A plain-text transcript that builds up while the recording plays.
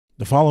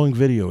The following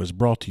video is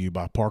brought to you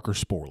by Parker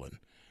Sporlan.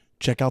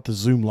 Check out the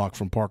zoom lock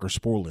from Parker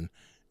Sporlan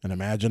and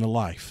imagine a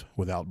life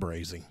without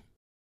brazing.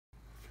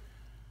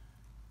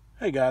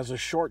 Hey guys, a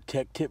short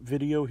tech tip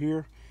video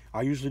here.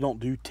 I usually don't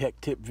do tech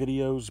tip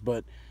videos,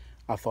 but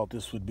I thought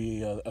this would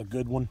be a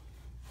good one.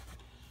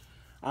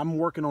 I'm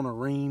working on a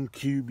ream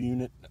cube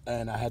unit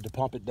and I had to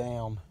pump it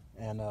down,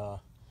 and I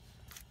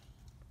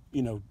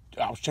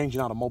was changing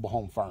out a mobile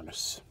home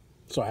furnace.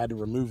 So I had to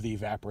remove the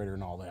evaporator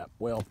and all that.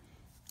 Well,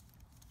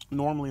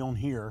 normally on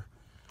here,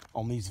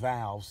 on these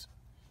valves,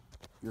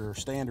 your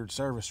standard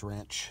service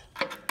wrench,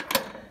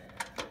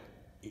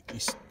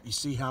 you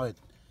see how it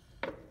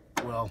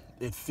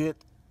fit.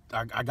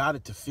 I got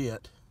it to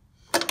fit,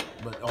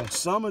 but on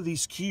some of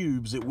these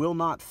cubes, it will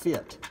not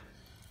fit.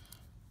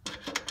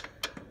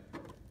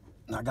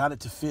 And I got it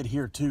to fit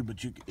here too,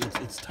 but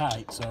it's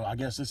tight, so I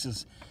guess this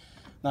is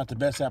not the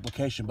best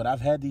application. But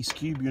I've had these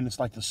cube units,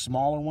 like the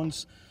smaller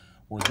ones,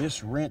 where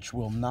this wrench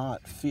will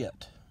not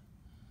fit.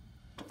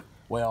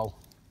 Well,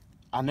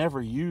 I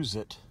never use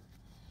it,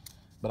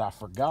 but I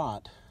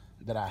forgot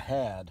that I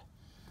had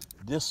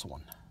this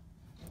one.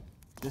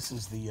 This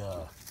is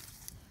the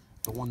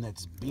one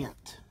that's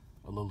bent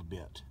a little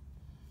bit.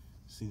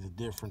 See the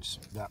difference?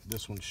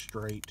 This one's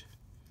straight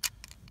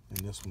and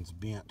this one's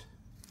bent.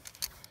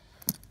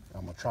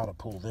 I'm gonna try to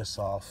pull this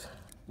off.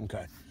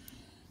 Okay,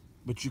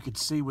 but you could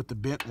see with the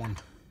bent one,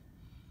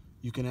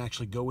 you can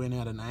actually go in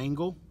at an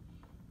angle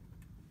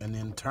and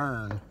then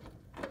turn,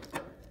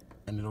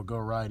 and it'll go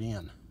right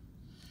in.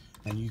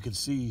 And you can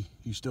see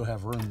you still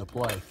have room to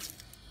play.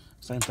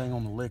 Same thing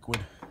on the liquid.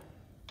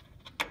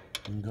 You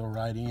can go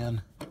right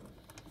in,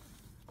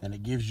 and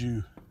it gives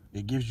you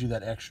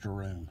that extra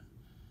room.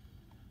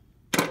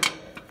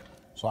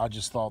 So I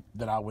just thought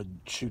that I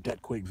would shoot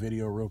that quick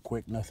video real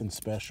quick, nothing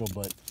special,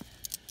 but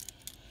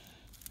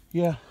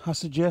yeah, I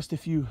suggest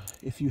if you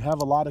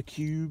have a lot of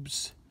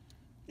cubes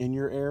in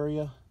your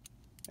area,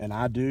 and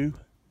I do,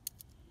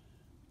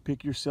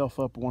 pick yourself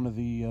up one of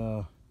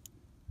the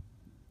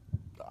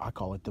I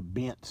call it the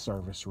bent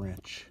service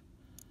wrench,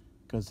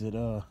 because it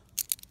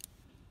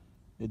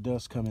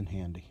does come in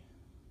handy.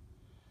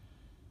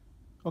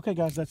 Okay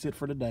guys, that's it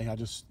for today.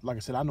 Like I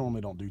said, I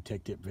normally don't do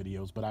tech tip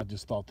videos, but I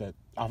just thought that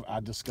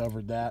I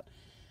discovered that,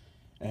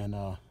 and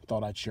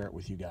thought I'd share it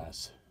with you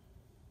guys.